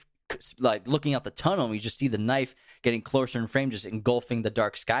knife, like looking out the tunnel, and we just see the knife getting closer in frame, just engulfing the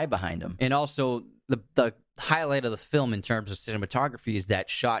dark sky behind him. And also the highlight of the film in terms of cinematography is that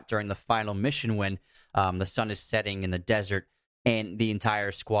shot during the final mission when the sun is setting in the desert and the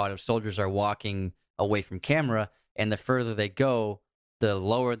entire squad of soldiers are walking away from camera, and the further they go, the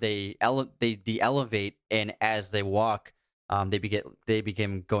lower they elevate, and as they walk, they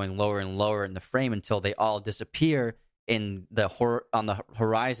begin going lower and lower in the frame until they all disappear on the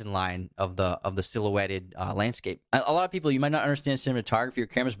horizon line of the silhouetted landscape. A lot of people, you might not understand cinematography or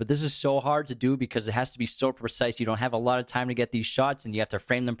cameras, but this is so hard to do because it has to be so precise. You don't have a lot of time to get these shots, and you have to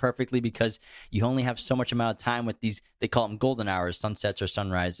frame them perfectly because you only have so much amount of time with these. They call them golden hours, sunsets or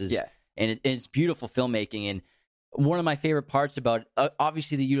sunrises. Yeah, and it's beautiful filmmaking. And one of my favorite parts about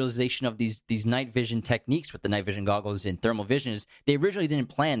obviously the utilization of these night vision techniques with the night vision goggles and thermal vision is they originally didn't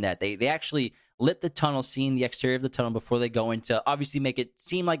plan that. They actually lit the tunnel scene, the exterior of the tunnel, before they go into, obviously make it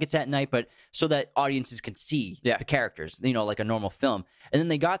seem like it's at night, but so that audiences can see the characters, like a normal film. And then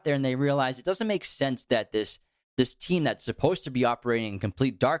they got there and they realized it doesn't make sense that this team that's supposed to be operating in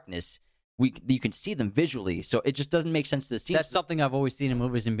complete darkness, you can see them visually, so it just doesn't make sense to the scene. That's something I've always seen in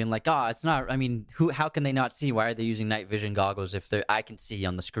movies and been like, it's not. I mean, how can they not see? Why are they using night vision goggles if I can see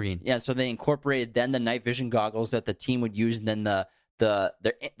on the screen? Yeah, so they incorporated then the night vision goggles that the team would use, and then the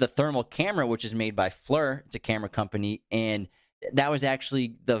thermal camera, which is made by Fleur. It's a camera company, and that was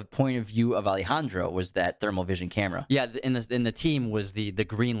actually the point of view of Alejandro, was that thermal vision camera. Yeah, in the team was the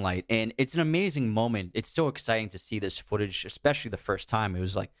green light, and it's an amazing moment. It's so exciting to see this footage, especially the first time. It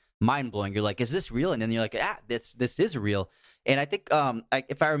was like mind-blowing. You're like, is this real? And then you're like, this is real. And I think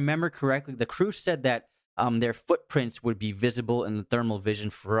if I remember correctly, the crew said that their footprints would be visible in the thermal vision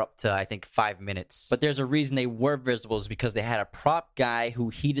for up to, I think, 5 minutes. But there's a reason they were visible, is because they had a prop guy who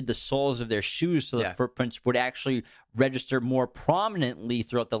heated the soles of their shoes so the footprints would actually register more prominently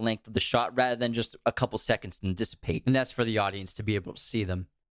throughout the length of the shot rather than just a couple seconds and dissipate. And that's for the audience to be able to see them,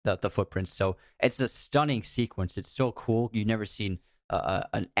 the footprints. So it's a stunning sequence. It's so cool. You've never seen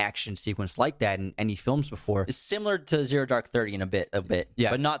an action sequence like that in any films before. It's similar to Zero Dark 30 in a bit, yeah,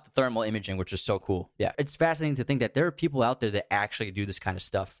 but not the thermal imaging, which is so cool. Yeah, it's fascinating to think that there are people out there that actually do this kind of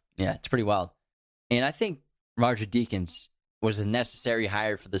stuff. Yeah, it's pretty wild. And I think Roger Deakins was a necessary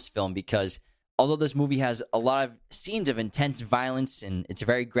hire for this film because although this movie has a lot of scenes of intense violence and it's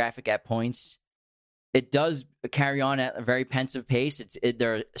very graphic at points, it does carry on at a very pensive pace.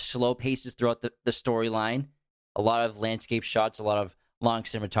 There are slow paces throughout the storyline, a lot of landscape shots, a lot of long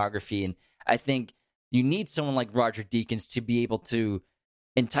cinematography. And I think you need someone like Roger Deakins to be able to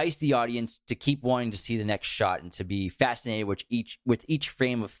entice the audience to keep wanting to see the next shot and to be fascinated with each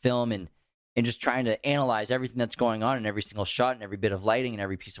frame of film and just trying to analyze everything that's going on in every single shot and every bit of lighting and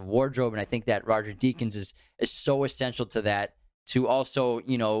every piece of wardrobe. And I think that Roger Deakins is so essential to that, to also,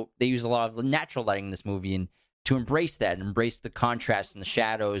 they use a lot of natural lighting in this movie and to embrace that and embrace the contrast and the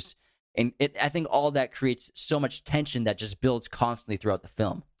shadows. And I think all that creates so much tension that just builds constantly throughout the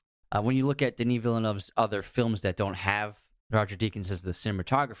film. When you look at Denis Villeneuve's other films that don't have Roger Deakins as the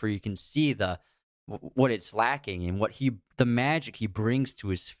cinematographer, you can see what it's lacking and the magic he brings to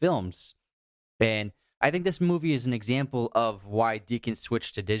his films. And I think this movie is an example of why Deakins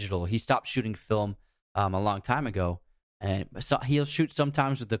switched to digital. He stopped shooting film a long time ago. And so he'll shoot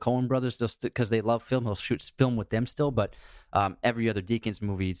sometimes with the Coen brothers because they love film. He'll shoot film with them still, but every other Deakins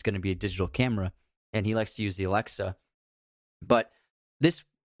movie is going to be a digital camera, and he likes to use the Alexa. But this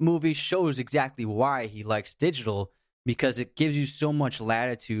movie shows exactly why he likes digital, because it gives you so much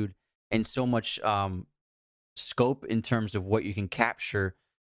latitude and so much scope in terms of what you can capture.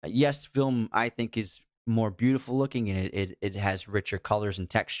 Yes, film, I think, is more beautiful looking, and it has richer colors and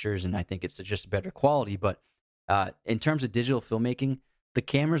textures, and I think it's just better quality, but in terms of digital filmmaking, the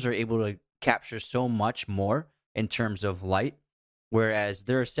cameras are able to capture so much more in terms of light, whereas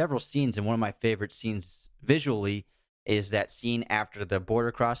there are several scenes, and one of my favorite scenes visually is that scene after the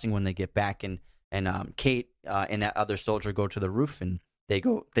border crossing when they get back and Kate and that other soldier go to the roof and they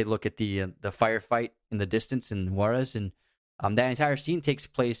look at the firefight in the distance in Juarez, and that entire scene takes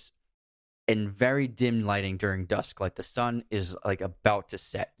place in very dim lighting during dusk, like the sun is like about to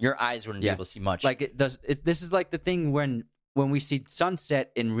set. Your eyes wouldn't be able to see much. Like it does. This is like the thing when we see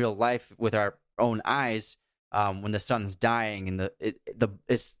sunset in real life with our own eyes, when the sun's dying and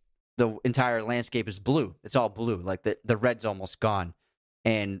the entire landscape is blue. It's all blue. Like the red's almost gone.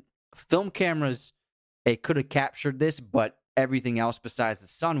 And film cameras, it could have captured this, but everything else besides the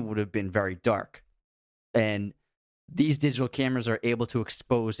sun would have been very dark. And these digital cameras are able to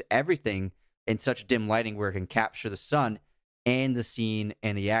expose everything in such dim lighting where it can capture the sun and the scene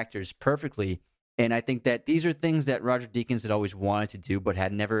and the actors perfectly. And I think that these are things that Roger Deakins had always wanted to do, but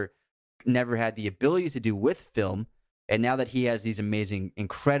had never had the ability to do with film. And now that he has these amazing,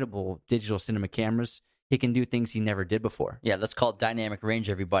 incredible digital cinema cameras, he can do things he never did before. Yeah, that's called dynamic range,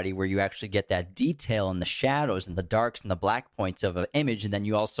 everybody, where you actually get that detail and the shadows and the darks and the black points of an image, and then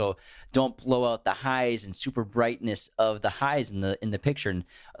you also don't blow out the highs and super brightness of the highs in the picture. And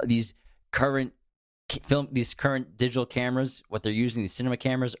these current digital cameras, what they're using, these cinema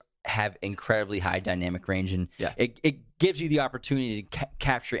cameras, have incredibly high dynamic range, and it gives you the opportunity to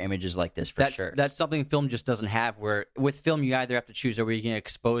capture images like this for sure. That's something film just doesn't have, where with film you either have to choose, are we going to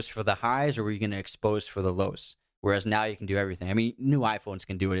expose for the highs or are we going to expose for the lows? Whereas now you can do everything. I mean, new iPhones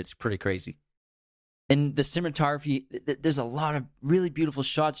can do it. It's pretty crazy. And the cinematography, there's a lot of really beautiful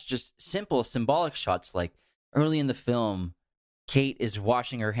shots, just simple, symbolic shots. Like early in the film, Kate is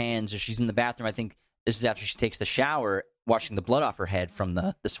washing her hands, or she's in the bathroom. I think this is after she takes the shower, washing the blood off her head from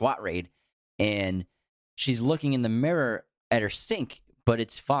the SWAT raid. And she's looking in the mirror at her sink, but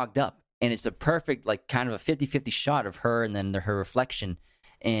it's fogged up. And it's a perfect, like, kind of a 50-50 shot of her and then her reflection.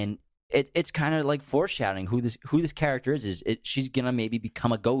 And it's kind of like foreshadowing who this character is. She's going to maybe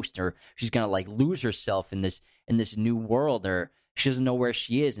become a ghost, or she's going to, like, lose herself in this new world, or she doesn't know where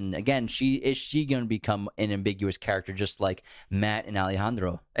she is. And again, is she going to become an ambiguous character just like Matt and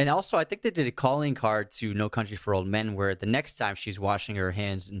Alejandro? And also, I think they did a calling card to No Country for Old Men, where the next time she's washing her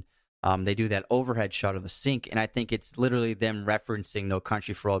hands and they do that overhead shot of the sink. And I think it's literally them referencing No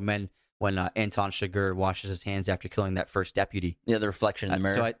Country for Old Men when Anton Chigurh washes his hands after killing that first deputy. Yeah, the reflection in the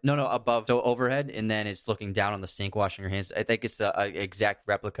mirror. Above. So overhead, and then it's looking down on the sink, washing her hands. I think it's an exact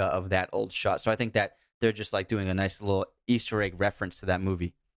replica of that old shot. So I think that they're just like doing a nice little Easter egg reference to that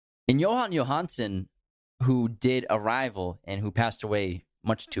movie. And Johan Johansson, who did Arrival and who passed away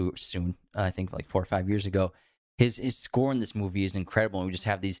much too soon, I think like 4 or 5 years ago. His score in this movie is incredible. And we just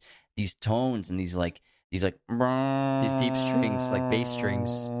have these tones and these These deep strings, like bass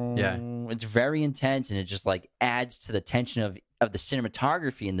strings. Yeah. It's very intense, and it just like adds to the tension of the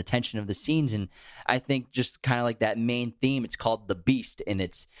cinematography and the tension of the scenes. And I think just kind of like that main theme, it's called The Beast, and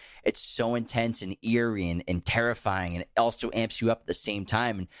it's so intense and eerie and terrifying, and it also amps you up at the same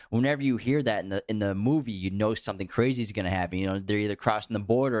time. And whenever you hear that in the movie, you know something crazy is going to happen. You know, they're either crossing the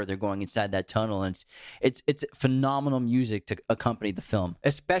border or they're going inside that tunnel, and it's phenomenal music to accompany the film,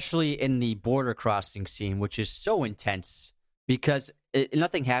 especially in the border crossing scene, which is so intense because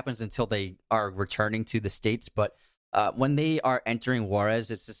nothing happens until they are returning to the States. But when they are entering Juarez,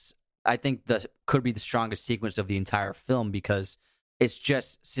 it's just, I think could be the strongest sequence of the entire film, because it's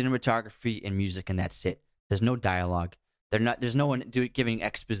just cinematography and music, and that's it. There's no dialogue. There's no one giving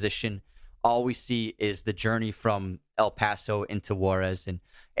exposition. All we see is the journey from El Paso into Juarez, and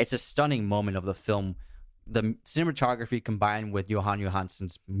it's a stunning moment of the film. The cinematography combined with Johan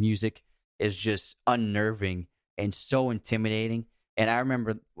Johansson's music is just unnerving and so intimidating. And I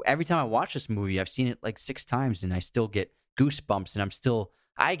remember every time I watch this movie, I've seen it like 6 times, and I still get goosebumps, and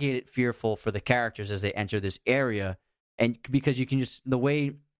I get fearful for the characters as they enter this area. And because you can just, the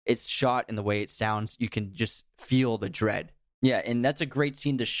way it's shot and the way it sounds, you can just feel the dread. Yeah, and that's a great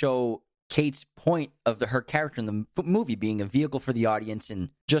scene to show Kate's point of her character in the movie being a vehicle for the audience. And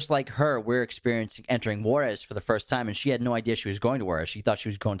just like her, we're experiencing entering Juarez for the first time, and she had no idea she was going to Juarez. She thought she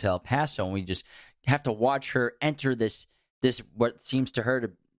was going to El Paso, and we just have to watch her enter this what seems to her to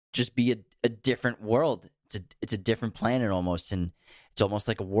just be a different world. It's a different planet almost, and it's almost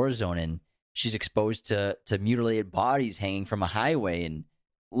like a war zone. And she's exposed to mutilated bodies hanging from a highway, and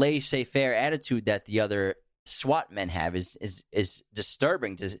laissez-faire attitude that the other SWAT men have is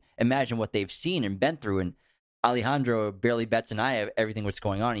disturbing to imagine what they've seen and been through. And Alejandro barely bats an eye at everything what's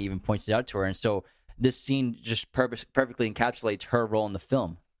going on. He even points it out to her. And so this scene just perfectly encapsulates her role in the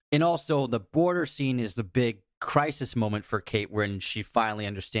film. And also the border scene is the big crisis moment for Kate, when she finally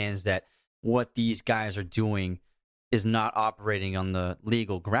understands that what these guys are doing is not operating on the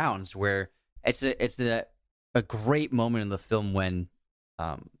legal grounds. Where it's a great moment in the film when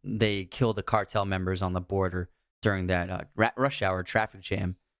they kill the cartel members on the border during that rush hour traffic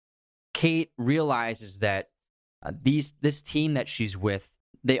jam. Kate realizes that this team that she's with,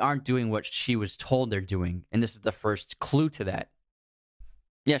 they aren't doing what she was told they're doing, and this is the first clue to that.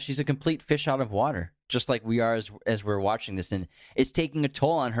 Yeah, she's a complete fish out of water, just like we are as we're watching this. And it's taking a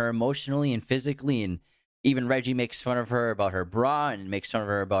toll on her emotionally and physically. And even Reggie makes fun of her about her bra and makes fun of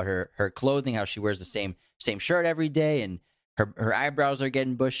her about her clothing, how she wears the same shirt every day, and her eyebrows are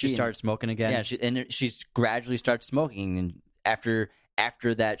getting bushy. She starts smoking again. Yeah, she's gradually starts smoking. And after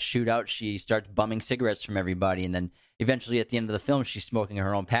that shootout, she starts bumming cigarettes from everybody. And then eventually at the end of the film, she's smoking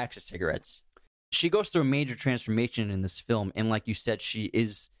her own packs of cigarettes. She goes through a major transformation in this film, and like you said, she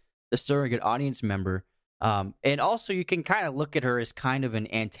is the surrogate audience member. And also, you can kind of look at her as kind of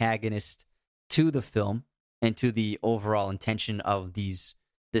an antagonist to the film and to the overall intention of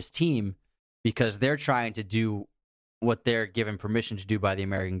this team, because they're trying to do what they're given permission to do by the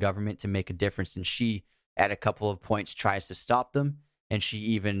American government to make a difference. And she, at a couple of points, tries to stop them. And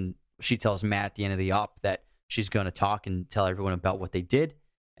she tells Matt at the end of the op that she's going to talk and tell everyone about what they did.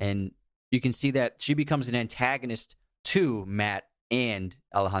 And you can see that she becomes an antagonist to Matt and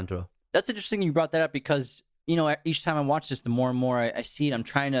Alejandro. That's interesting you brought that up, because, you know, each time I watch this, the more and more I see it, I'm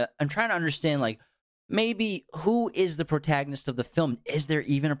trying to understand, like, maybe who is the protagonist of the film? Is there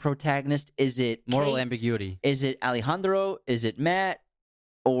even a protagonist? Is it moral Kate? Ambiguity? Is it Alejandro? Is it Matt?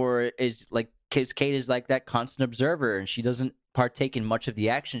 Or is Kate is like that constant observer, and she doesn't partake in much of the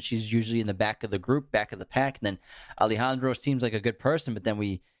action. She's usually in the back of the group, back of the pack. And then Alejandro seems like a good person, but then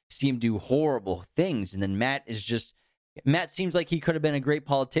we see him do horrible things. And then Matt seems like he could have been a great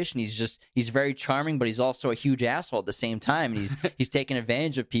politician. He's very charming, but he's also a huge asshole at the same time. And he's taking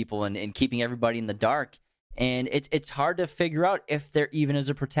advantage of people and keeping everybody in the dark. And it's hard to figure out if there even is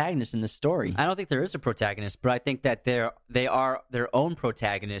a protagonist in this story. I don't think there is a protagonist, but I think that they are their own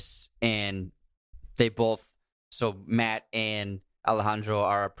protagonists, and they both. So Matt and Alejandro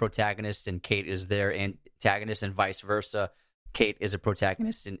are a protagonist, and Kate is their antagonist, and vice versa. Kate is a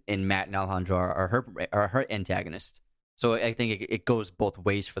protagonist, and Matt and Alejandro are her antagonist. So I think it goes both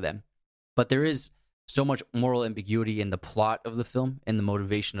ways for them. But there is so much moral ambiguity in the plot of the film and the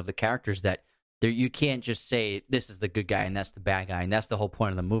motivation of the characters that you can't just say this is the good guy and that's the bad guy. And that's the whole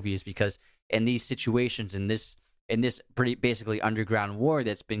point of the movie, is because in these situations, in this pretty basically underground war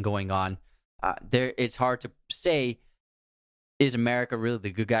that's been going on, it's hard to say, is America really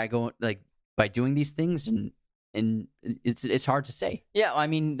the good guy by doing these things, and it's hard to say. Yeah, I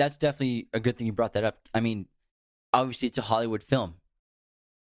mean, that's definitely a good thing you brought that up. I mean, obviously it's a Hollywood film,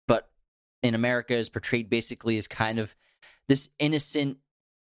 but in America is portrayed basically as kind of this innocent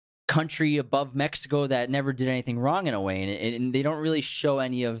country above Mexico that never did anything wrong in a way, and they don't really show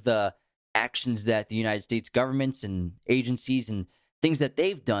any of the actions that the United States governments and agencies and things that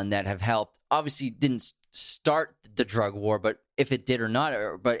they've done that have helped. Obviously didn't start the drug war, but if it did or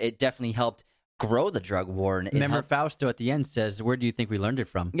not, but it definitely helped grow the drug war. And Remember, Fausto at the end says, "Where do you think we learned it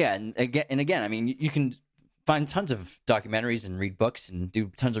from?" Yeah, and again, I mean, you can find tons of documentaries and read books and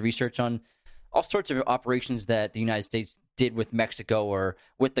do tons of research on all sorts of operations that the United States did with Mexico or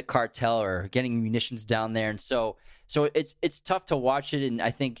with the cartel or getting munitions down there. And so it's tough to watch it. And I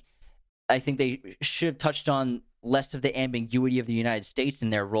think they should have touched on less of the ambiguity of the United States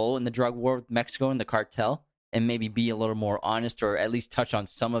and their role in the drug war with Mexico and the cartel, and maybe be a little more honest, or at least touch on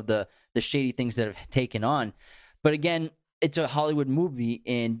some of the shady things that have taken on. But again, it's a Hollywood movie,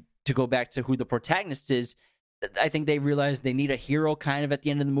 and to go back to who the protagonist is, I think they realize they need a hero kind of at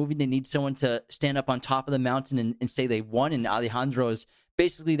the end of the movie. They need someone to stand up on top of the mountain and say they won. And Alejandro is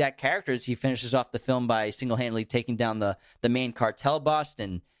basically that character as he finishes off the film by single-handedly taking down the main cartel boss.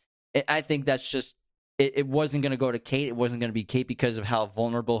 And I think that's just, it wasn't going to go to Kate. It wasn't going to be Kate because of how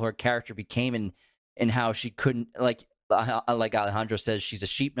vulnerable her character became and how she couldn't, like Alejandro says, she's a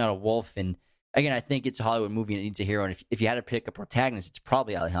sheep, not a wolf. And again, I think it's a Hollywood movie and it needs a hero. And if you had to pick a protagonist, it's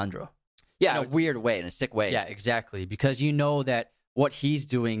probably Alejandro. Yeah, in a weird way, in a sick way. Yeah, exactly. Because you know that what he's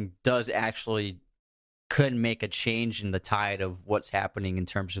doing could make a change in the tide of what's happening in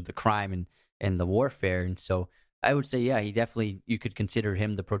terms of the crime and the warfare. And so I would say, yeah, you could consider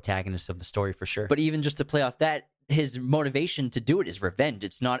him the protagonist of the story for sure. But even just to play off that, his motivation to do it is revenge.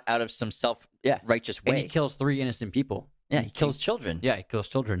 It's not out of some self-righteous way. And he kills 3 innocent people. Yeah, he kills children. Yeah, he kills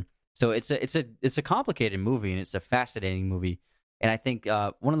children. So it's a complicated movie, and it's a fascinating movie. And I think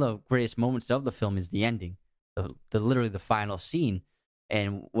one of the greatest moments of the film is the ending, literally the final scene.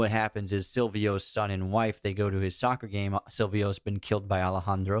 And what happens is Silvio's son and wife, they go to his soccer game. Silvio's been killed by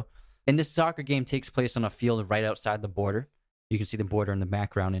Alejandro. And this soccer game takes place on a field right outside the border. You can see the border in the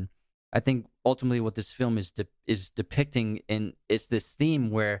background. And I think ultimately what this film is depicting, and it's this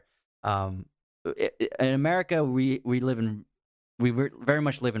theme where in America we very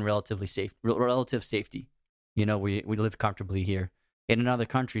much live in relative safety. You know, we live comfortably here. And in other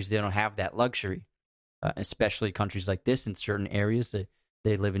countries, they don't have that luxury, especially countries like this in certain areas.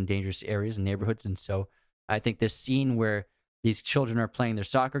 They live in dangerous areas and neighborhoods. And so I think this scene where these children are playing their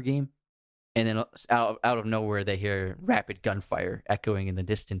soccer game, and then out of nowhere, they hear rapid gunfire echoing in the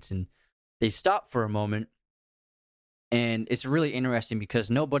distance. And they stop for a moment. And it's really interesting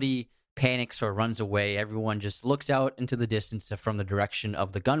because nobody panics or runs away. Everyone just looks out into the distance from the direction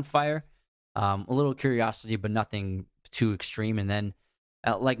of the gunfire. A little curiosity, but nothing too extreme. And then,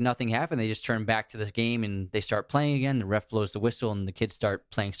 like nothing happened, they just turn back to this game and they start playing again. The ref blows the whistle and the kids start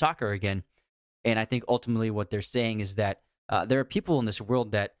playing soccer again. And I think ultimately what they're saying is that there are people in this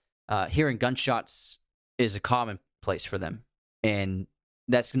world that hearing gunshots is a commonplace for them. And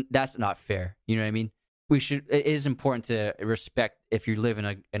that's not fair. You know what I mean? It is important to respect if you live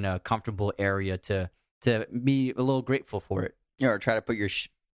in a comfortable area to be a little grateful for it. Or try to put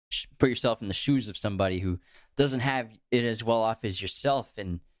yourself in the shoes of somebody who doesn't have it as well off as yourself,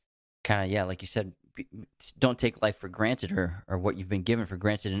 and kind of, yeah, like you said, don't take life for granted or what you've been given for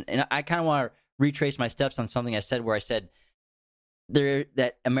granted. And I kind of want to retrace my steps on something I said where I said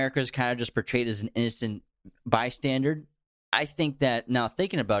that America is kind of just portrayed as an innocent bystander. I think that now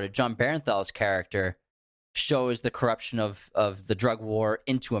thinking about it, John Barenthal's character shows the corruption of the drug war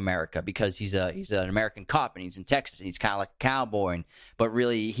into America, because he's an American cop and he's in Texas and he's kind of like a cowboy, but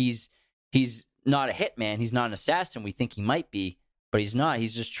really he's not a hitman, he's not an assassin. We think he might be, but he's not.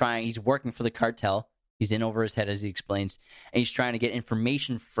 He's just he's working for the cartel. He's in over his head, as he explains, and he's trying to get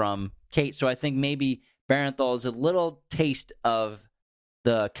information from Kate. So I think maybe Barenthal is a little taste of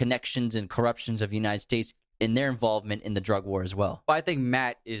the connections and corruptions of the United States in their involvement in the drug war as well. I think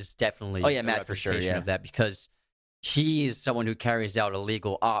Matt is definitely Matt for sure, of that, because he is someone who carries out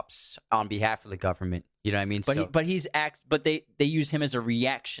illegal ops on behalf of the government. You know what I mean? But they use him as a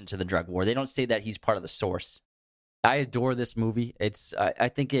reaction to the drug war. They don't say that he's part of the source. I adore this movie. I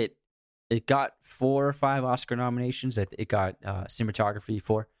think it got 4 or 5 Oscar nominations. It got cinematography,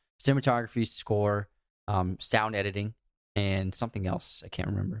 score, sound editing, and something else I can't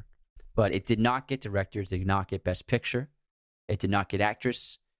remember. But it did not get director, it did not get best picture, it did not get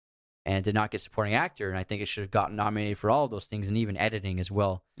actress. and did not get supporting actor. And I think it should have gotten nominated for all of those things, and even editing as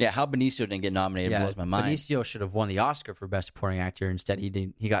well. Yeah, how Benicio didn't get nominated blows my mind. Benicio should have won the Oscar for Best Supporting Actor. Instead,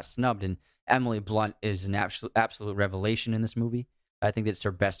 he got snubbed. And Emily Blunt is an absolute revelation in this movie. I think that's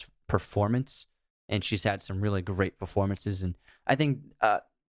her best performance, and she's had some really great performances. And I think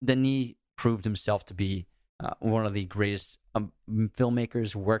Denis proved himself to be one of the greatest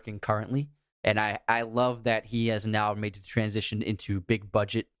filmmakers working currently. And I love that he has now made the transition into big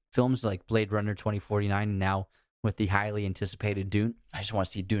budget films like Blade Runner 2049, and now with the highly anticipated Dune. I just want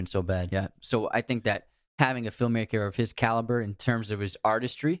to see Dune so bad. Yeah. So I think that having a filmmaker of his caliber in terms of his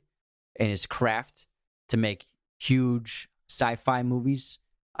artistry and his craft to make huge sci-fi movies,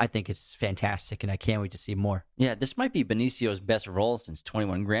 I think it's fantastic, and I can't wait to see more. Yeah, this might be Benicio's best role since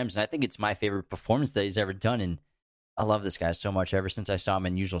 21 Grams, and I think it's my favorite performance that he's ever done. And I love this guy so much ever since I saw him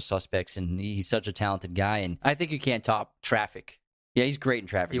in Usual Suspects, and he's such a talented guy. And I think you can't top Traffic. yeah, he's great in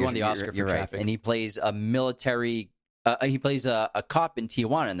Traffic. He won the Oscar for Traffic. Right. And he plays a military. He plays a cop in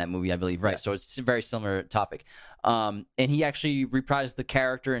Tijuana in that movie, I believe. Right. Yeah. So it's a very similar topic. And he actually reprised the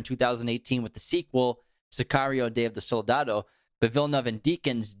character in 2018 with the sequel, Sicario: Day of the Soldado. But Villeneuve and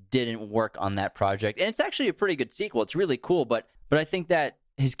Deakins didn't work on that project. And it's actually a pretty good sequel. It's really cool. But I think that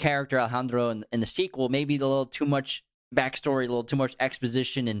his character, Alejandro, in the sequel, maybe a little too much backstory, a little too much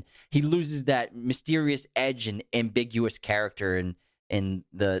exposition, and he loses that mysterious edge and ambiguous character and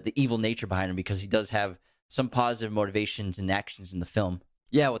the evil nature behind him, because he does have some positive motivations and actions in the film.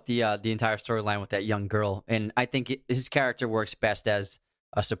 Yeah, with the entire storyline with that young girl. And I think his character works best as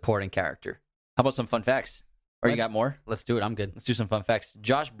a supporting character. How about some fun facts? Or you got more? Let's do it. I'm good. Let's do some fun facts.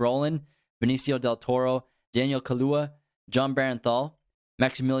 Josh Brolin, Benicio del Toro, Daniel Kaluuya, John Barenthal,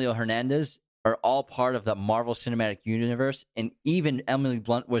 Maximilio Hernandez are all part of the Marvel Cinematic Universe, and even Emily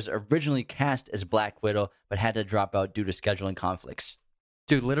Blunt was originally cast as Black Widow, but had to drop out due to scheduling conflicts.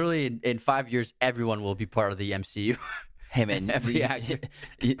 Dude, literally in 5 years, everyone will be part of the MCU. Hey, man, every actor.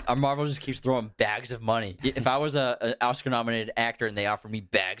 Marvel just keeps throwing bags of money. If I was an Oscar-nominated actor and they offered me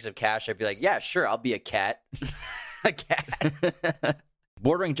bags of cash, I'd be like, yeah, sure, I'll be a cat. A cat.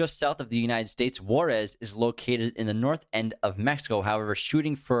 Bordering just south of the United States, Juarez is located in the north end of Mexico. However,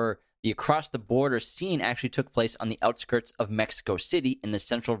 shooting for the across-the-border scene actually took place on the outskirts of Mexico City in the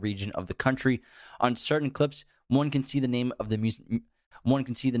central region of the country. On certain clips, one can see the name of the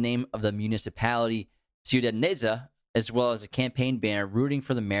municipality, Ciudad Neza, as well as a campaign banner rooting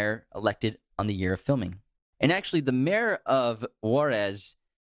for the mayor elected on the year of filming. And actually, the mayor of Juarez,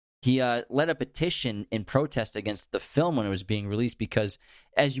 he led a petition in protest against the film when it was being released because,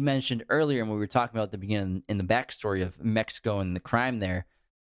 as you mentioned earlier, and we were talking about at the beginning in the backstory of Mexico and the crime there,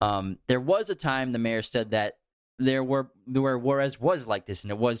 there was a time the mayor said that where Juarez was like this,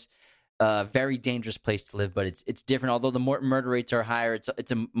 and it was a very dangerous place to live, but it's different. Although the murder rates are higher,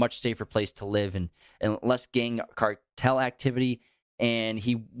 it's a much safer place to live and less gang cartel activity. And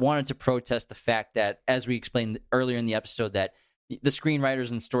he wanted to protest the fact that, as we explained earlier in the episode, that the screenwriters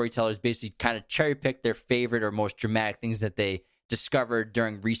and storytellers basically kind of cherry picked their favorite or most dramatic things that they discovered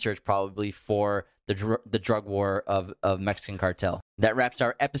during research, probably for the drug war of Mexican cartel. That wraps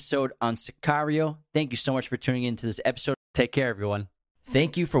our episode on Sicario. Thank you so much for tuning into this episode. Take care, everyone.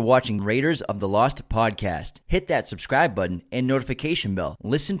 Thank you for watching Raiders of the Lost podcast. Hit that subscribe button and notification bell.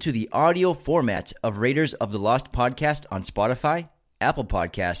 Listen to the audio format of Raiders of the Lost podcast on Spotify, Apple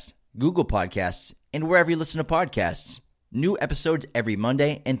Podcasts, Google Podcasts, and wherever you listen to podcasts. New episodes every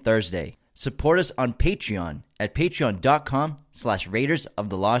Monday and Thursday. Support us on Patreon at patreon.com/Raiders of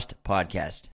the Lost podcast.